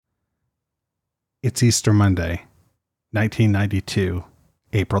It's Easter Monday, 1992,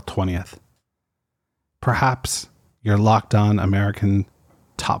 April 20th. Perhaps you're locked on American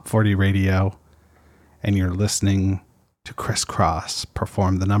Top 40 radio and you're listening to Kris Kross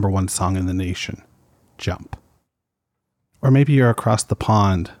perform the number one song in the nation, Jump. Or maybe you're across the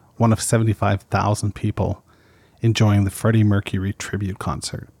pond, one of 75,000 people enjoying the Freddie Mercury tribute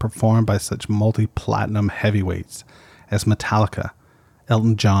concert performed by such multi-platinum heavyweights as Metallica,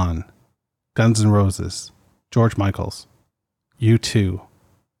 Elton John, Guns N' Roses, George Michael, U2,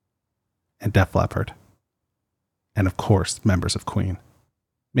 and Def Leppard. And of course, members of Queen.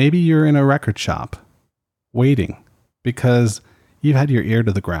 Maybe you're in a record shop, waiting, because you've had your ear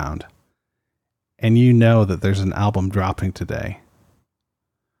to the ground, and you know that there's an album dropping today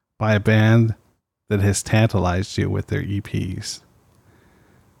by a band that has tantalized you with their EPs,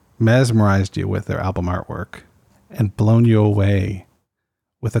 mesmerized you with their album artwork, and blown you away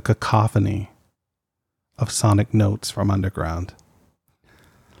with a cacophony of sonic notes from underground.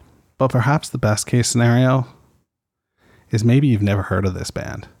 But perhaps the best case scenario is maybe you've never heard of this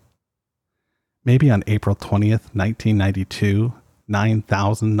band. Maybe on April 20th, 1992,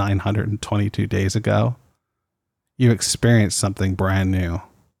 9,922 days ago, you experienced something brand new.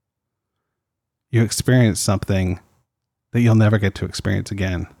 You experienced something that you'll never get to experience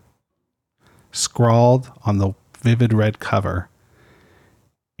again. Scrawled on the vivid red cover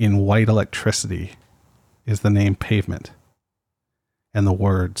in white electricity is the name Pavement and the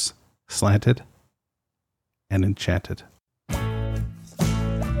words Slanted and Enchanted.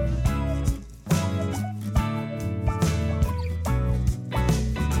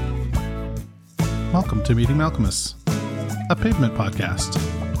 Welcome to Meeting Malcolmus, a Pavement podcast.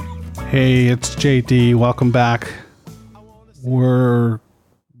 Hey, it's JD. Welcome back. We're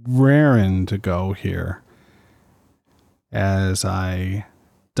raring to go here as I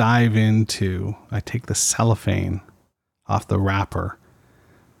take the cellophane off the wrapper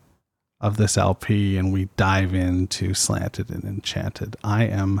of this LP and we dive into Slanted and Enchanted. I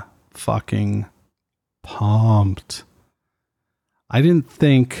am fucking pumped. I didn't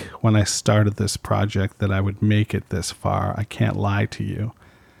think when I started this project that I would make it this far. I can't lie to you.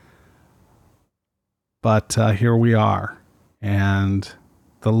 But here we are. And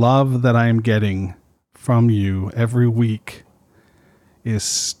the love that I am getting from you every week is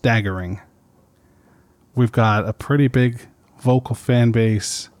staggering. We've got a pretty big vocal fan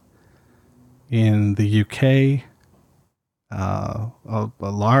base in the UK. A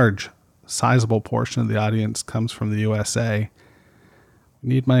large, sizable portion of the audience comes from the USA. We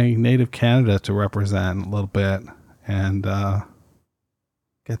need my native Canada to represent a little bit and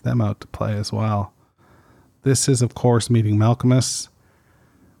get them out to play as well. This is, of course, Meeting Malcolmus,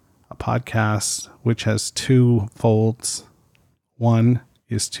 a podcast which has two folds. One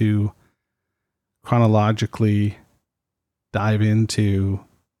is to chronologically dive into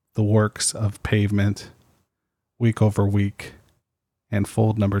the works of Pavement week over week. And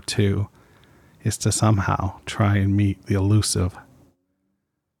fold number two is to somehow try and meet the elusive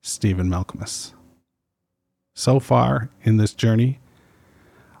Stephen Malkmus. So far in this journey,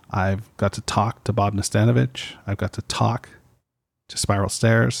 I've got to talk to Bob Nastanovich. I've got to talk to Spiral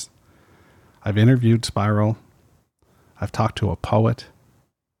Stairs. I've interviewed Spiral. I've talked to a poet.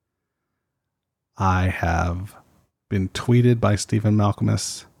 I have been tweeted by Stephen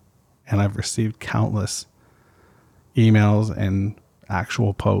Malkmus, and I've received countless emails and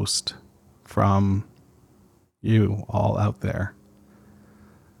actual posts from you all out there.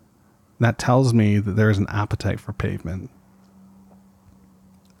 That tells me that there is an appetite for Pavement.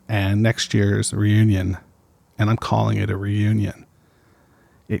 And next year's reunion, and I'm calling it a reunion,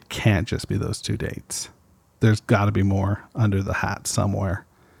 it can't just be those two dates. There's got to be more under the hat somewhere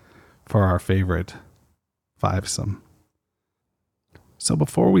for our favorite fivesome. So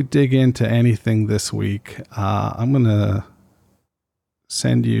before we dig into anything this week, I'm going to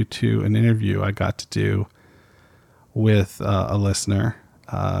send you to an interview I got to do with a listener.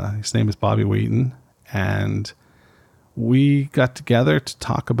 His name is Bobby Wheaton, and we got together to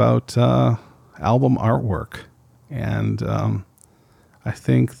talk about album artwork. And I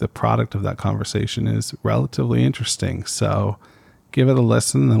think the product of that conversation is relatively interesting. So give it a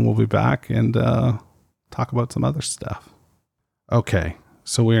listen, and we'll be back and talk about some other stuff. Okay,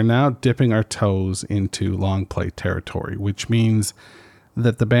 so we are now dipping our toes into long play territory, which means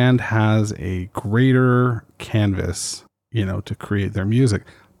that the band has a greater canvas, to create their music,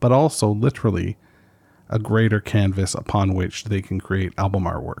 but also literally a greater canvas upon which they can create album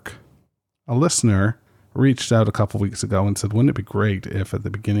artwork. A listener reached out a couple weeks ago and said, wouldn't it be great if at the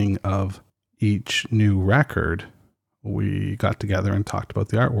beginning of each new record we got together and talked about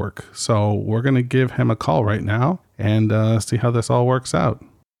the artwork. So we're going to give him a call right now and see how this all works out.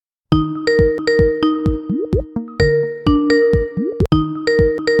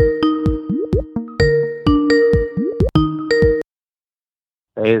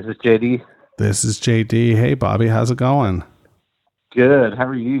 Hey, is this JD? This is JD. Hey, Bobby, how's it going? Good. How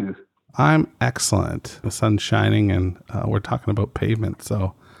are you? I'm excellent. The sun's shining and we're talking about Pavement.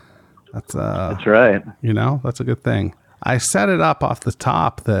 So that's right. That's a good thing. I set it up off the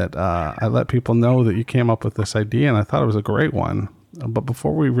top that I let people know that you came up with this idea, and I thought it was a great one. But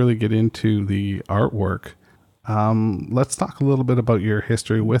before we really get into the artwork, let's talk a little bit about your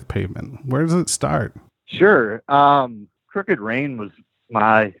history with Pavement. Where does it start? Sure. Crooked Rain was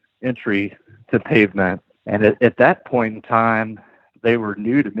my entry to Pavement. And at that point in time, they were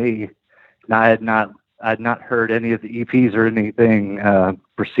new to me. And I had not heard any of the EPs or anything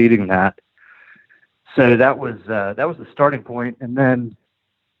preceding that. So that was the starting point. And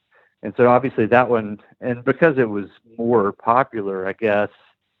so obviously that one, and because it was more popular, I guess,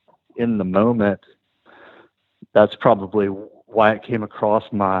 in the moment, that's probably why it came across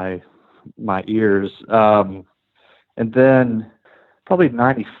my ears. And then probably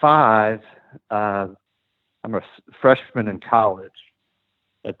 95, I'm a freshman in college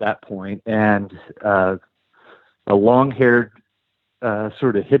at that point, and a long-haired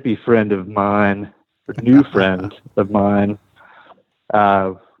sort of hippie friend of mine, a new friend of mine,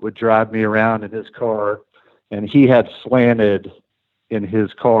 would drive me around in his car, and he had Slanted in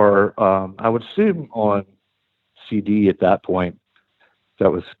his car, I would assume on CD at that point.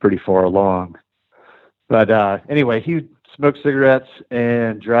 That was pretty far along. But anyway, he would smoke cigarettes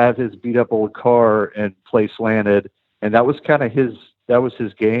and drive his beat up old car and play Slanted. And that was kind of his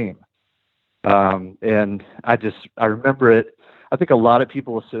game. And I remember it. I think a lot of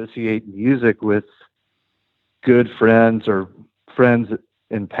people associate music with good friends or friends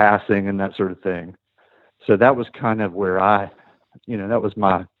in passing and that sort of thing. So that was kind of where that was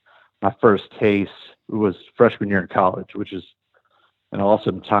my first taste. It was freshman year in college, which is an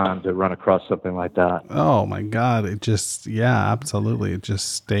awesome time to run across something like that. Oh my God. Absolutely. It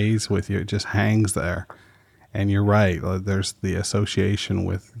just stays with you. It just hangs there. And you're right. There's the association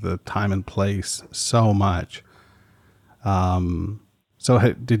with the time and place so much.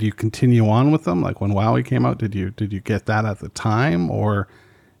 So did you continue on with them? Like when Wowie came out, did you get that at the time, or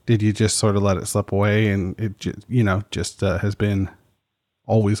did you just sort of let it slip away and it just has been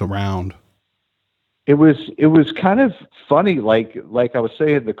always around? It was kind of funny. Like I was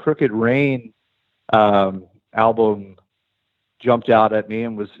saying, the Crooked Rain album jumped out at me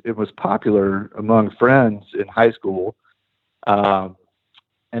and it was popular among friends in high school. And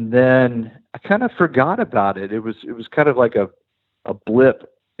then I kind of forgot about it. It was kind of like a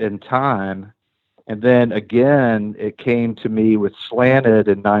blip in time. And then again, it came to me with Slanted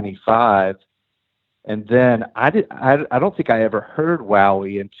in 95. And then I don't think I ever heard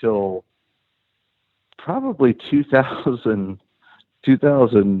Wowie until probably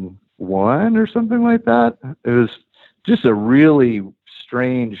 2001 or something like that. It was just a really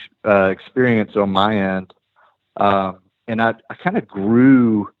strange experience on my end. And I kind of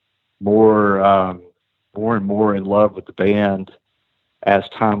grew more and more in love with the band as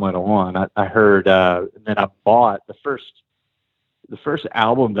time went on. I heard, and then I bought the first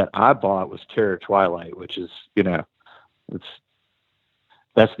album that I bought was Terror Twilight, which is,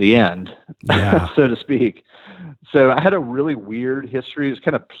 that's the end, so to speak. So I had a really weird history. It was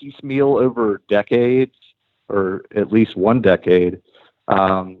kind of piecemeal over decades, or at least one decade.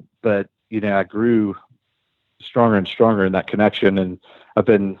 But, I grew stronger and stronger in that connection. And I've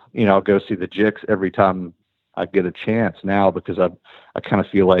been, I'll go see the Jicks every time I get a chance now, because I kind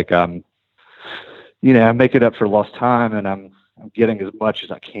of feel like I'm making up for lost time, and I'm getting as much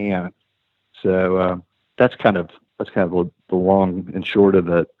as I can. So that's kind of the long and short of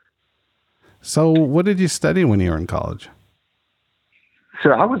it. So what did you study when you were in college?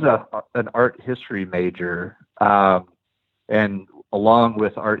 So I was an art history major, and along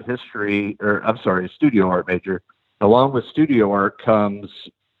with art history, studio art major. Along with studio art comes,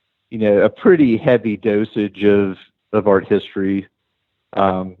 a pretty heavy dosage of art history,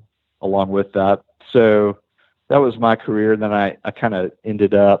 along with that. So that was my career. And then I kind of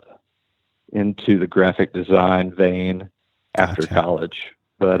ended up into the graphic design vein after college.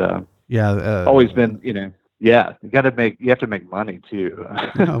 But always been, you have to make money too.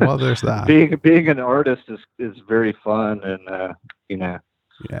 Well, there's that. Being an artist is very fun, and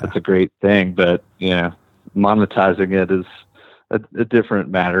it's a great thing. But monetizing it is a different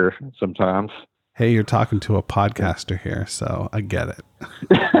matter sometimes. Hey, you're talking to a podcaster here, so I get it.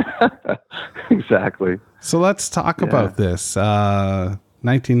 Exactly. So let's talk about this.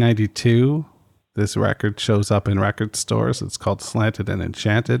 1992, this record shows up in record stores. It's called Slanted and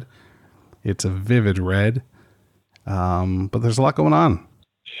Enchanted. It's a vivid red, but there's a lot going on.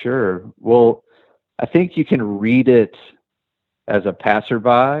 Sure. Well, I think you can read it as a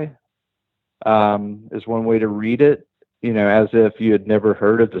passerby, is one way to read it, as if you had never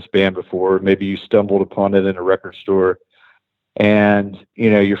heard of this band before. Maybe you stumbled upon it in a record store, and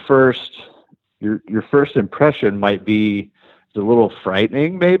your first impression might be a little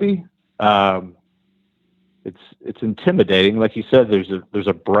frightening. Maybe it's intimidating, like you said. There's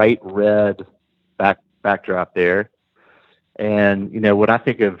a bright red backdrop there, and when I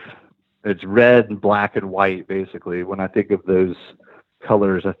think of, it's red and black and white, basically. When I think of those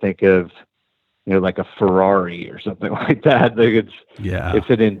colors, I think of like a Ferrari or something like that. It's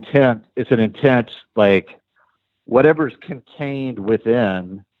an intense, like, whatever's contained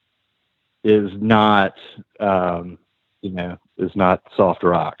within is not is not soft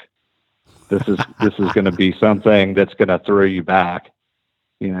rock. This is going to be something that's going to throw you back.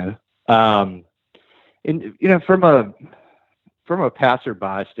 And from a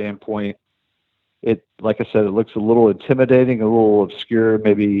passerby standpoint, it, like I said, it looks a little intimidating, a little obscure,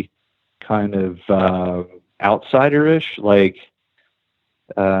 maybe kind of outsider-ish. Like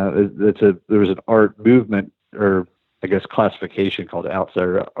there was an art movement, or I guess classification, called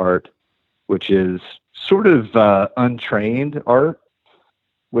outsider art, which is sort of untrained art,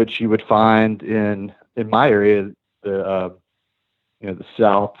 which you would find in my area, the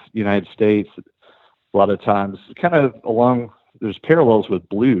South United States. A lot of times, kind of along, there's parallels with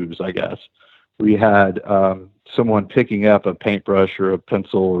blues, I guess. We had someone picking up a paintbrush or a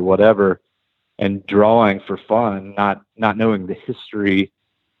pencil or whatever and drawing for fun, not knowing the history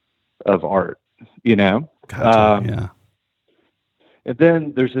of art, Gotcha, yeah. And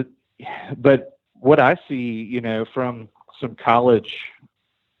then but what I see, from some college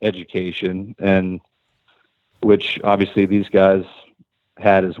education, and which obviously these guys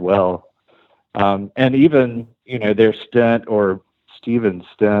had as well, and even their stint, or Steven's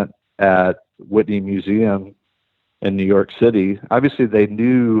stint, at Whitney Museum in New York City. Obviously, they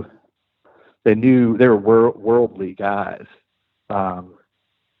knew they were worldly guys,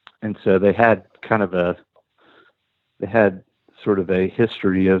 and so they had sort of a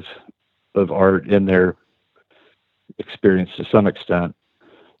history of art in their experience to some extent.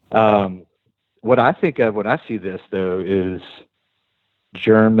 What I think of when I see this, though, is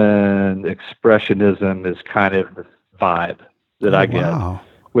German expressionism is kind of the vibe that I get. Wow.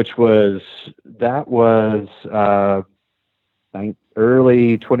 Which was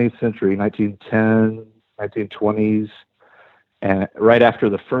early 20th century, 1910, 1920s, and right after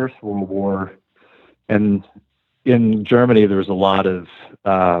the First World War. And in Germany, there was a lot of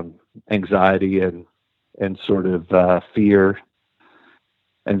anxiety and sort of fear.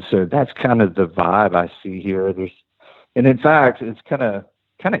 And so that's kind of the vibe I see here. And in fact, it's kind of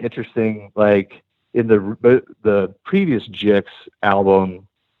interesting, like in the previous Jix album,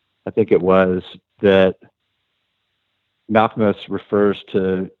 I think it was, that Malcolmus refers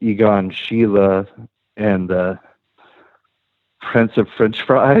to Egon Schiele and the Prince of French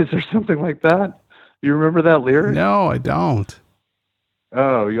Fries or something like that. You remember that lyric? No, I don't.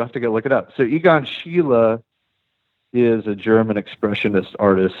 Oh, you have to go look it up. So Egon Schiele is a German expressionist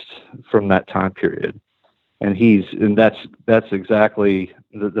artist from that time period. And that's exactly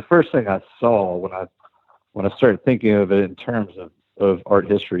the first thing I saw when I started thinking of it in terms of art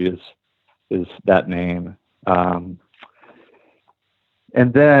history is that name. And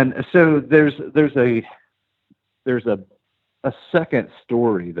then, so there's a second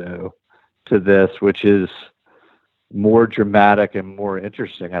story, though, to this, which is more dramatic and more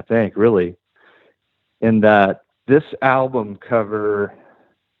interesting, I think, really, in that this album cover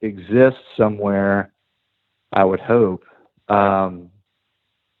exists somewhere, I would hope,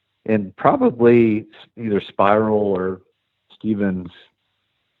 in probably either Spiral or Steven's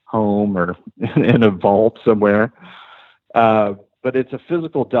home, or in a vault somewhere. But it's a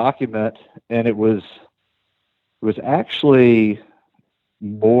physical document, and it was actually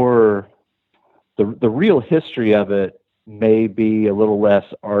more, the real history of it may be a little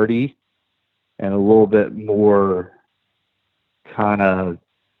less arty and a little bit more kind of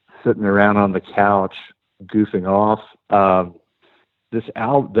sitting around on the couch goofing off. The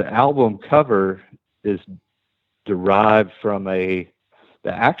album cover is derived from the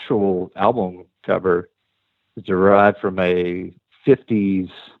actual album cover is derived from a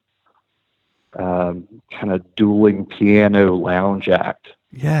 50s kind of dueling piano lounge act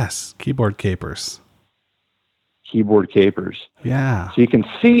Yes, keyboard capers. Keyboard capers. Yeah. So you can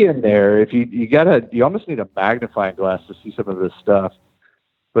see in there, if you almost need a magnifying glass to see some of this stuff.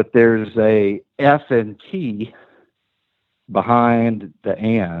 But there's a F and T behind the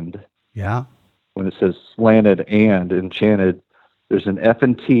and. Yeah. When it says slanted and enchanted, there's an F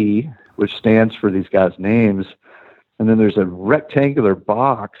and T, which stands for these guys' names. And then there's a rectangular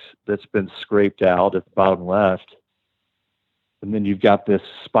box that's been scraped out at the bottom left. And then you've got this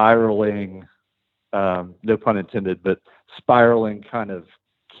spiraling, no pun intended, but spiraling kind of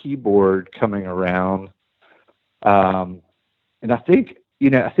keyboard coming around. And I think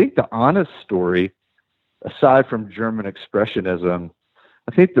the honest story, aside from German expressionism,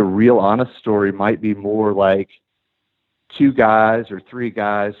 I think the real honest story might be more like two guys or three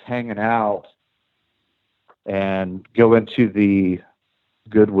guys hanging out and go into the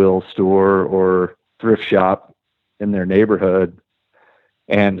Goodwill store or thrift shop in their neighborhood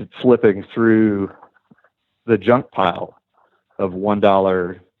and flipping through the junk pile of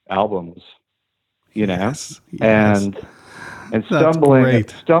 $1 albums, Yes. and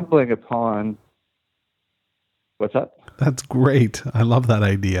stumbling upon what's that? That's great. I love that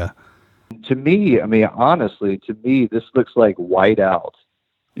idea. To me, honestly, this looks like Whiteout.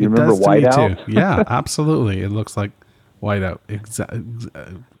 You It remember does to me Whiteout? too. Yeah, absolutely. It looks like Whiteout.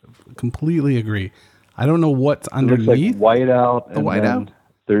 Completely agree. I don't know what's underneath. It looks like Whiteout. The Whiteout?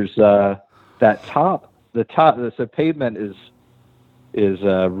 There's that top. The top. The pavement is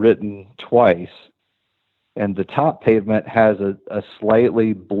written twice, and the top pavement has a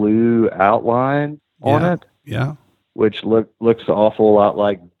slightly blue outline on it. Yeah. Which looks an awful lot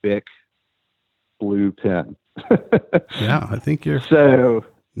like Bic blue pen. Yeah, I think you're so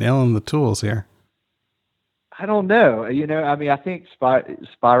nailing the tools here. I don't know. I think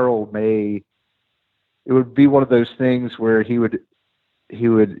Spiral it would be one of those things where he would,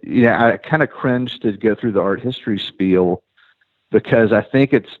 I kind of cringe to go through the art history spiel because I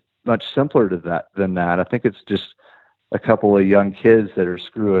think it's much simpler than that. I think it's just a couple of young kids that are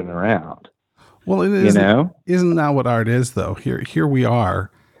screwing around. Well, it is, isn't that what art is though? Here we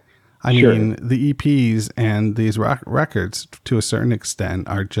are. I mean, the EPs and these records to a certain extent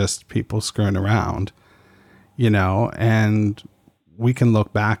are just people screwing around, and we can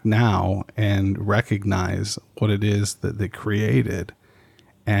look back now and recognize what it is that they created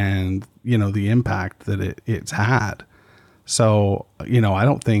and, the impact that it's had. So, I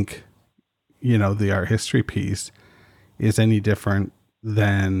don't think, the art history piece is any different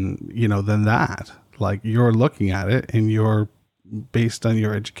than that. Like, you're looking at it and you're based on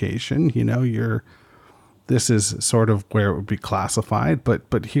your education, this is sort of where it would be classified,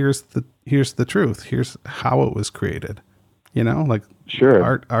 but here's the truth. Here's how it was created.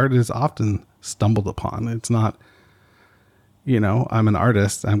 Art is often stumbled upon. It's not, I'm an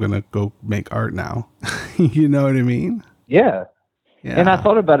artist, I'm going to go make art now. You know what I mean? Yeah. And I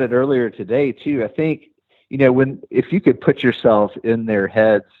thought about it earlier today too. I think, if you could put yourself in their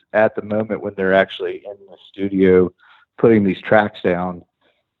heads at the moment when they're actually in the studio putting these tracks down,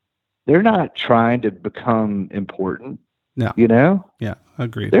 they're not trying to become important. No. Yeah,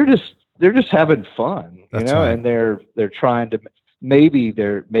 agreed. They're just having fun, That's right. and they're trying to maybe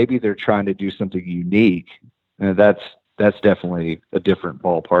they're trying to do something unique. And that's definitely a different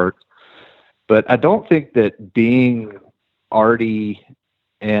ballpark. But I don't think that being arty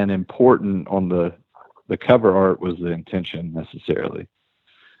and important on the cover art was the intention necessarily.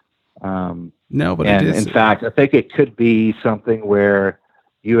 No, but and it is. In fact, I think it could be something where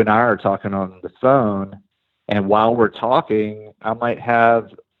you and I are talking on the phone, and while we're talking, I might have,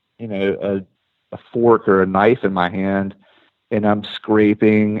 a fork or a knife in my hand, and I'm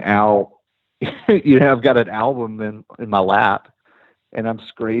scraping out, I've got an album in my lap, and I'm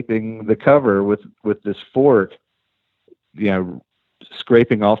scraping the cover with this fork,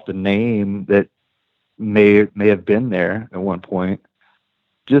 scraping off the name that may have been there at one point,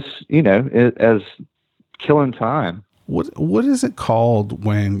 just as killing time. What is it called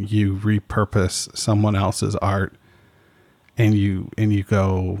when you repurpose someone else's art and you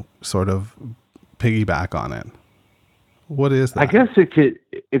go sort of piggyback on it? What is that? I guess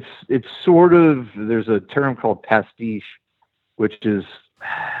it's sort of, there's a term called pastiche, which is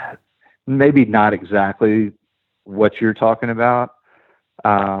maybe not exactly what you're talking about.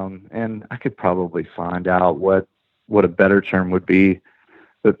 And I could probably find out what a better term would be,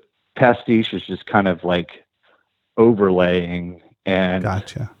 but pastiche is just kind of like overlaying and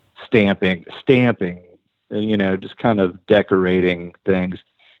Gotcha. stamping, just kind of decorating things.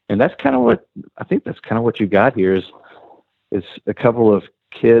 And that's kind of what you got here is a couple of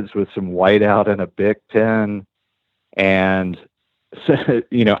kids with some whiteout and a Bic pen and So,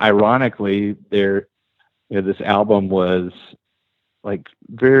 ironically, this album was like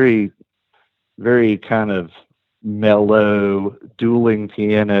very, very kind of mellow, dueling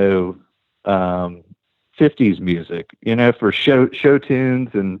piano, 50s music, for show tunes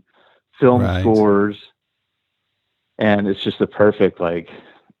and film Right. scores. And it's just a perfect, like,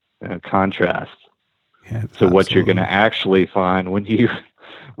 contrast Yeah, to what you're going absolutely. to actually find when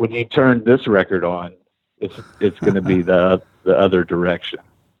you turn this record on. It's going to be the other direction.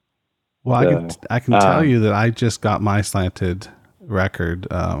 Well, So, I can tell you that I just got my Slanted record.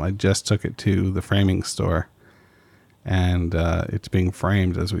 I just took it to the framing store, and it's being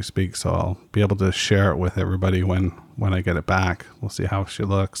framed as we speak. So I'll be able to share it with everybody when I get it back. We'll see how she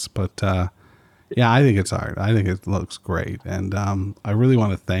looks, but yeah, I think it's art. I think it looks great, and I really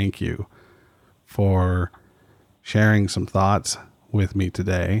want to thank you for sharing some thoughts with me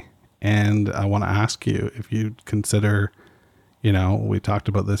today. And I want to ask you if you'd consider, we talked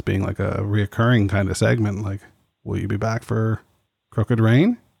about this being like a reoccurring kind of segment. Like, will you be back for Crooked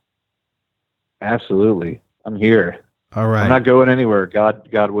Rain? absolutely, I'm here. All I'm right. not going anywhere.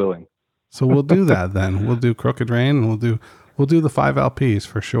 God willing. So we'll do that then. We'll do Crooked Rain, and we'll do the 5 LPs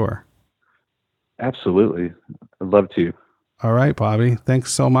for sure. Absolutely, I'd love to. All right, Bobby.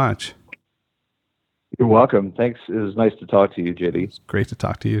 Thanks so much. You're welcome. Thanks. It was nice to talk to you, JD. It's great to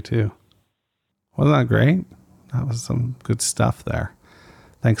talk to you too. Wasn't that great? That was some good stuff there.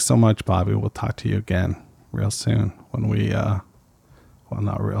 Thanks so much, Bobby. We'll talk to you again real soon when well,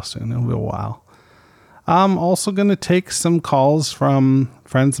 not real soon. It'll be a while. I'm also going to take some calls from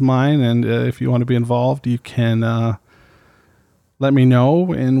friends of mine. And if you want to be involved, you can let me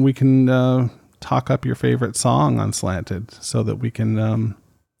know and we can talk up your favorite song on Slanted so that we can,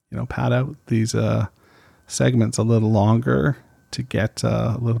 pad out these segments a little longer to get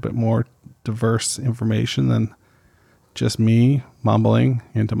a little bit more diverse information than just me mumbling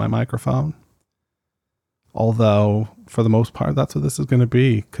into my microphone. Although, for the most part, that's what this is going to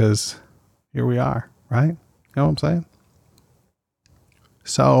be, because here we are, right? You know what I'm saying?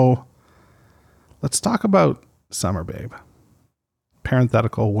 So, let's talk about Summer Babe,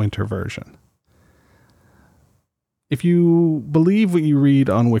 parenthetical winter version. If you believe what you read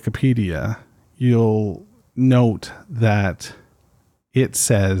on Wikipedia, you'll note that it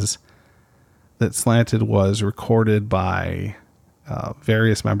says that Slanted was recorded by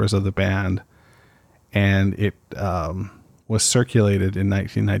various members of the band, and it was circulated in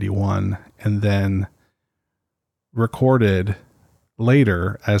 1991 and then recorded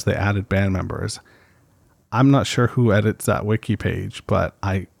later as they added band members. I'm not sure who edits that wiki page, but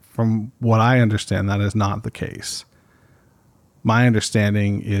from what I understand, that is not the case. My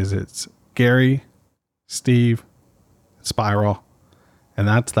understanding is it's Gary, Steve, Spiral, and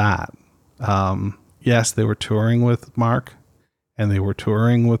that's that. Yes, they were touring with Mark and they were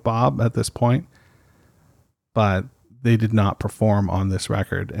touring with Bob at this point, but they did not perform on this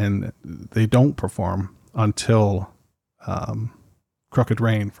record, and they don't perform until Crooked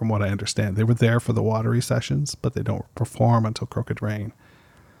Rain, from what I understand. They were there for the Watery sessions, but they don't perform until Crooked Rain.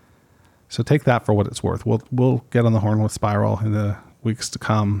 So take that for what it's worth. We'll get on the horn with Spiral in the weeks to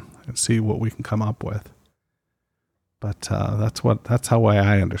come and see what we can come up with. But that's how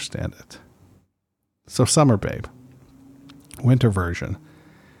I understand it. So Summer Babe, winter version.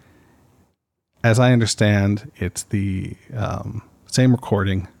 As I understand, it's the same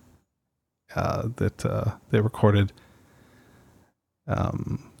recording that they recorded.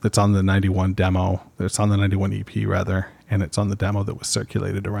 That's on the 91 demo. It's on the 91 EP rather, and it's on the demo that was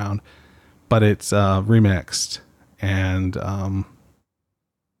circulated around. But it's remixed and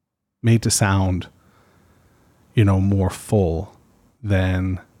made to sound, more full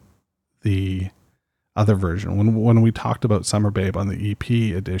than the other version. When we talked about Summer Babe on the EP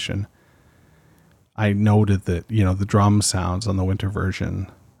edition, I noted that, the drum sounds on the winter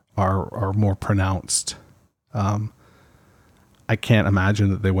version are more pronounced. I can't imagine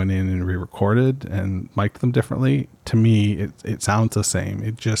that they went in and re-recorded and mic'd them differently. To me, it sounds the same.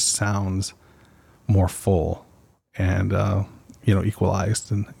 It just sounds more full and,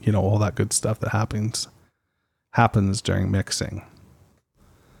 equalized and, all that good stuff that happens during mixing.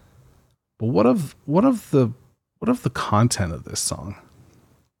 But what of the content of this song?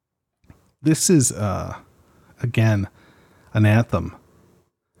 This is, again, an anthem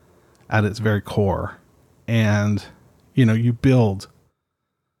at its very core. And, you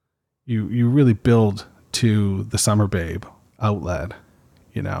really build to the Summer Babe outlet,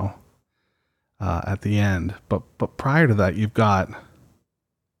 at the end. But prior to that, you've got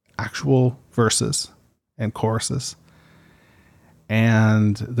actual verses and choruses.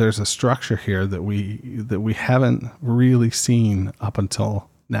 And there's a structure here that we haven't really seen up until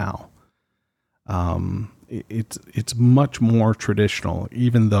now. It's much more traditional,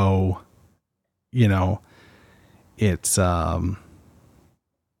 even though, you know, it's not.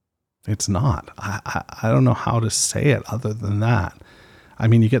 I don't know how to say it other than that. I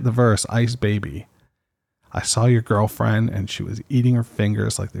mean, you get the verse, "Ice baby, I saw your girlfriend and she was eating her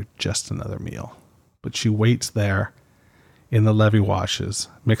fingers like they're just another meal. But she waits there in the levee washes,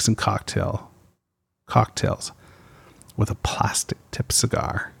 mixing cocktails with a plastic tip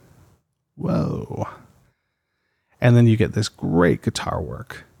cigar." Whoa. And then you get this great guitar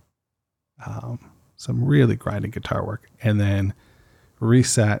work. Some really grinding guitar work. And then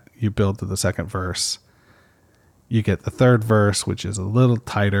reset, you build to the second verse. You get the third verse, which is a little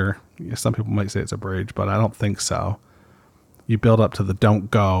tighter. Some people might say it's a bridge, but I don't think so. You build up to the "Don't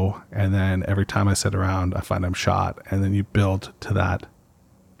Go," and then "Every time I sit around, I find I'm shot." And then you build to that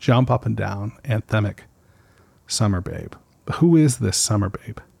jump up and down, anthemic "Summer Babe." But who is this Summer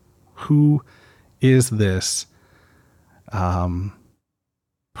Babe? Who is this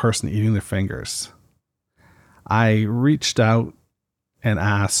person eating their fingers? I reached out and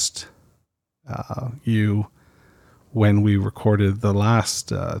asked you when we recorded the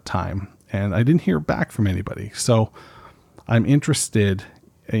last time, and I didn't hear back from anybody. So I'm interested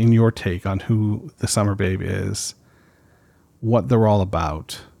in your take on who the Summer Babe is, what they're all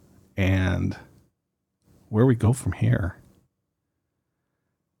about, and where we go from here.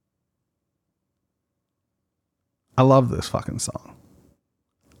 I love this fucking song.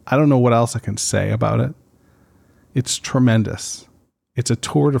 I don't know what else I can say about it. It's tremendous. It's a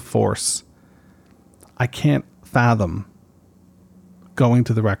tour de force. I can't fathom going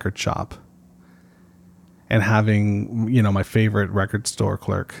to the record shop and having, you know, my favorite record store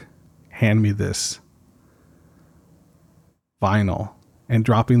clerk hand me this vinyl and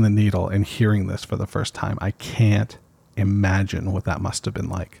dropping the needle and hearing this for the first time. I can't imagine what that must have been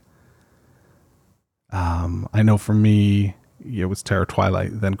like. I know for me, it was Terror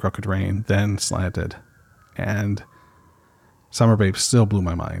Twilight, then Crooked Rain, then Slanted, and Summer Babe still blew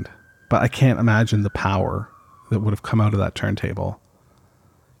my mind. But I can't imagine the power that would have come out of that turntable,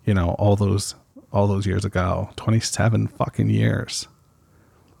 you know, all those years ago. 27 fucking years.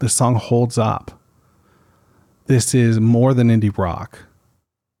 This song holds up. This is more than indie rock.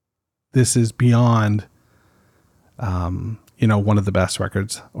 This is beyond, you know, one of the best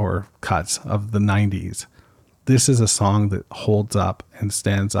records or cuts of the 90s. This is a song that holds up and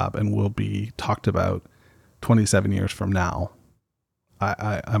stands up and will be talked about 27 years from now.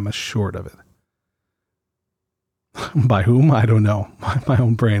 I'm assured of it. By whom? I don't know. My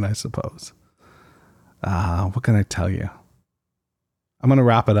own brain, I suppose. What can I tell you? I'm going to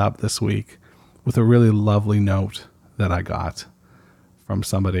wrap it up this week with a really lovely note that I got from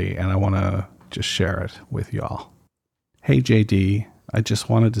somebody, and I want to just share it with y'all. "Hey JD, I just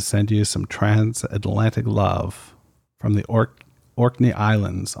wanted to send you some transatlantic love from the Orkney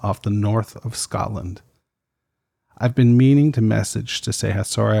Islands off the north of Scotland. I've been meaning to message to say how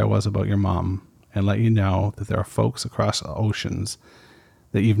sorry I was about your mom and let you know that there are folks across the oceans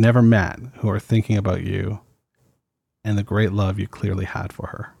that you've never met who are thinking about you and the great love you clearly had for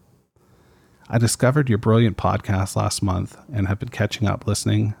her. I discovered your brilliant podcast last month and have been catching up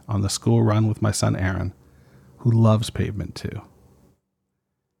listening on the school run with my son Aaron, who loves Pavement too.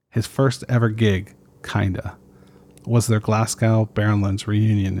 His first ever gig, kinda, was their Glasgow Barrowlands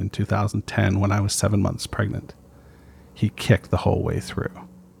reunion in 2010 when I was 7 months pregnant. He kicked the whole way through.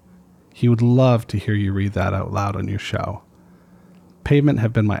 He would love to hear you read that out loud on your show. Pavement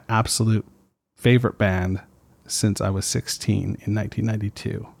have been my absolute favorite band since I was 16 in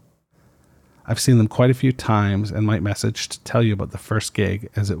 1992. I've seen them quite a few times and might message to tell you about the first gig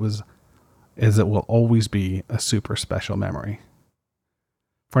as it will always be a super special memory.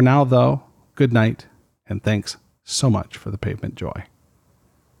 For now though, good night and thanks so much for the Pavement joy.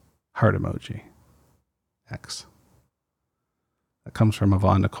 Heart emoji. X." That comes from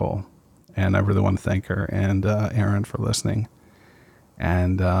Yvonne Nicole, and I really want to thank her and Aaron for listening.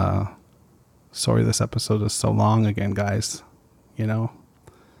 And sorry this episode is so long again, guys. You know,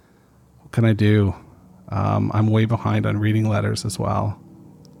 what can I do? I'm way behind on reading letters as well.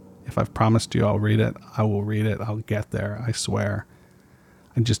 If I've promised you I'll read it, I will read it. I'll get there, I swear.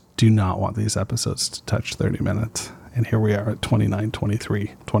 I just do not want these episodes to touch 30 minutes. And here we are at 29,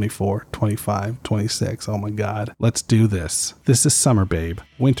 23, 24, 25, 26. Oh my God. Let's do this. This is Summer Babe,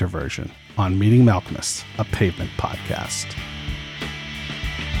 winter version, on Meeting Malkmus, a Pavement podcast.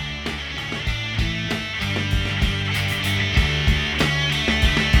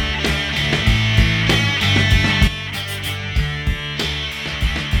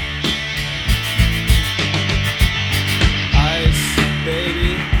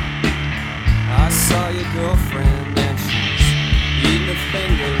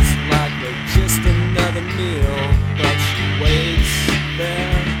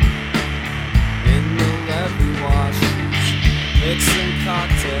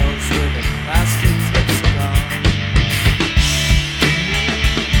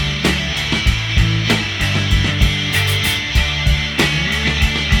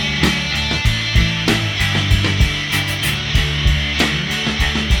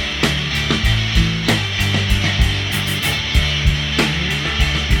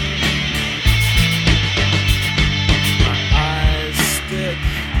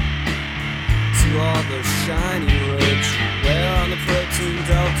 to all those shiny roads you wear on the protein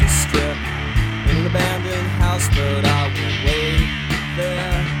delta strip. In an abandoned houseboat I will wait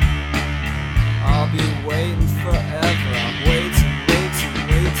there. I'll be waiting forever. I'm waiting, waiting,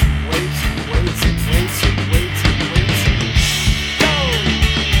 waiting, waiting, waiting, waiting, waiting, waiting. Go!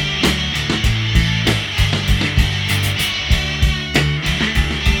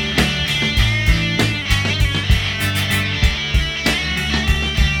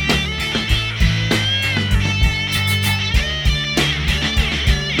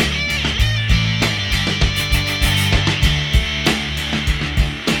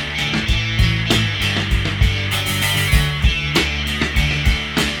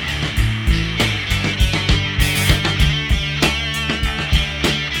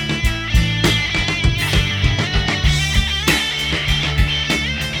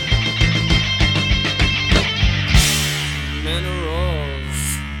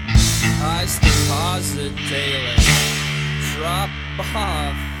 Daily drop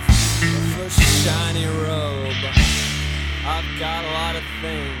off the first shiny robe. I've got a lot of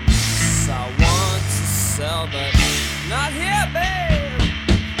things I want to sell, but not here, babe.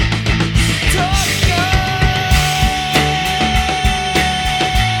 Talk.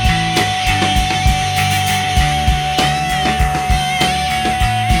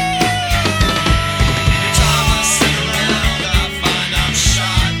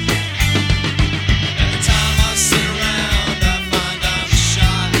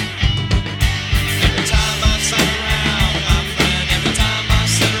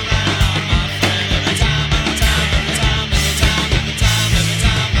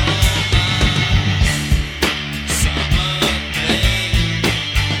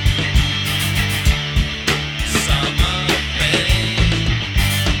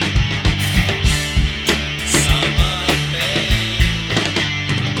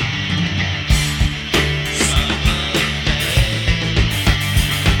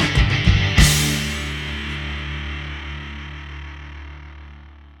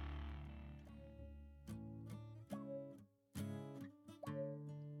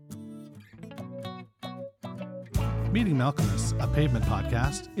 Meeting Malcolmus, a Pavement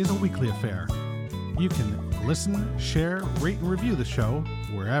podcast, is a weekly affair. You can listen, share, rate, and review the show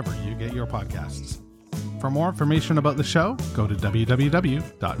wherever you get your podcasts. For more information about the show, go to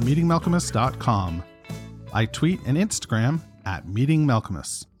www.meetingmalcolmus.com. I tweet and Instagram at Meeting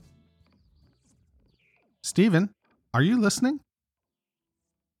Malcolmus. Stephen, are you listening?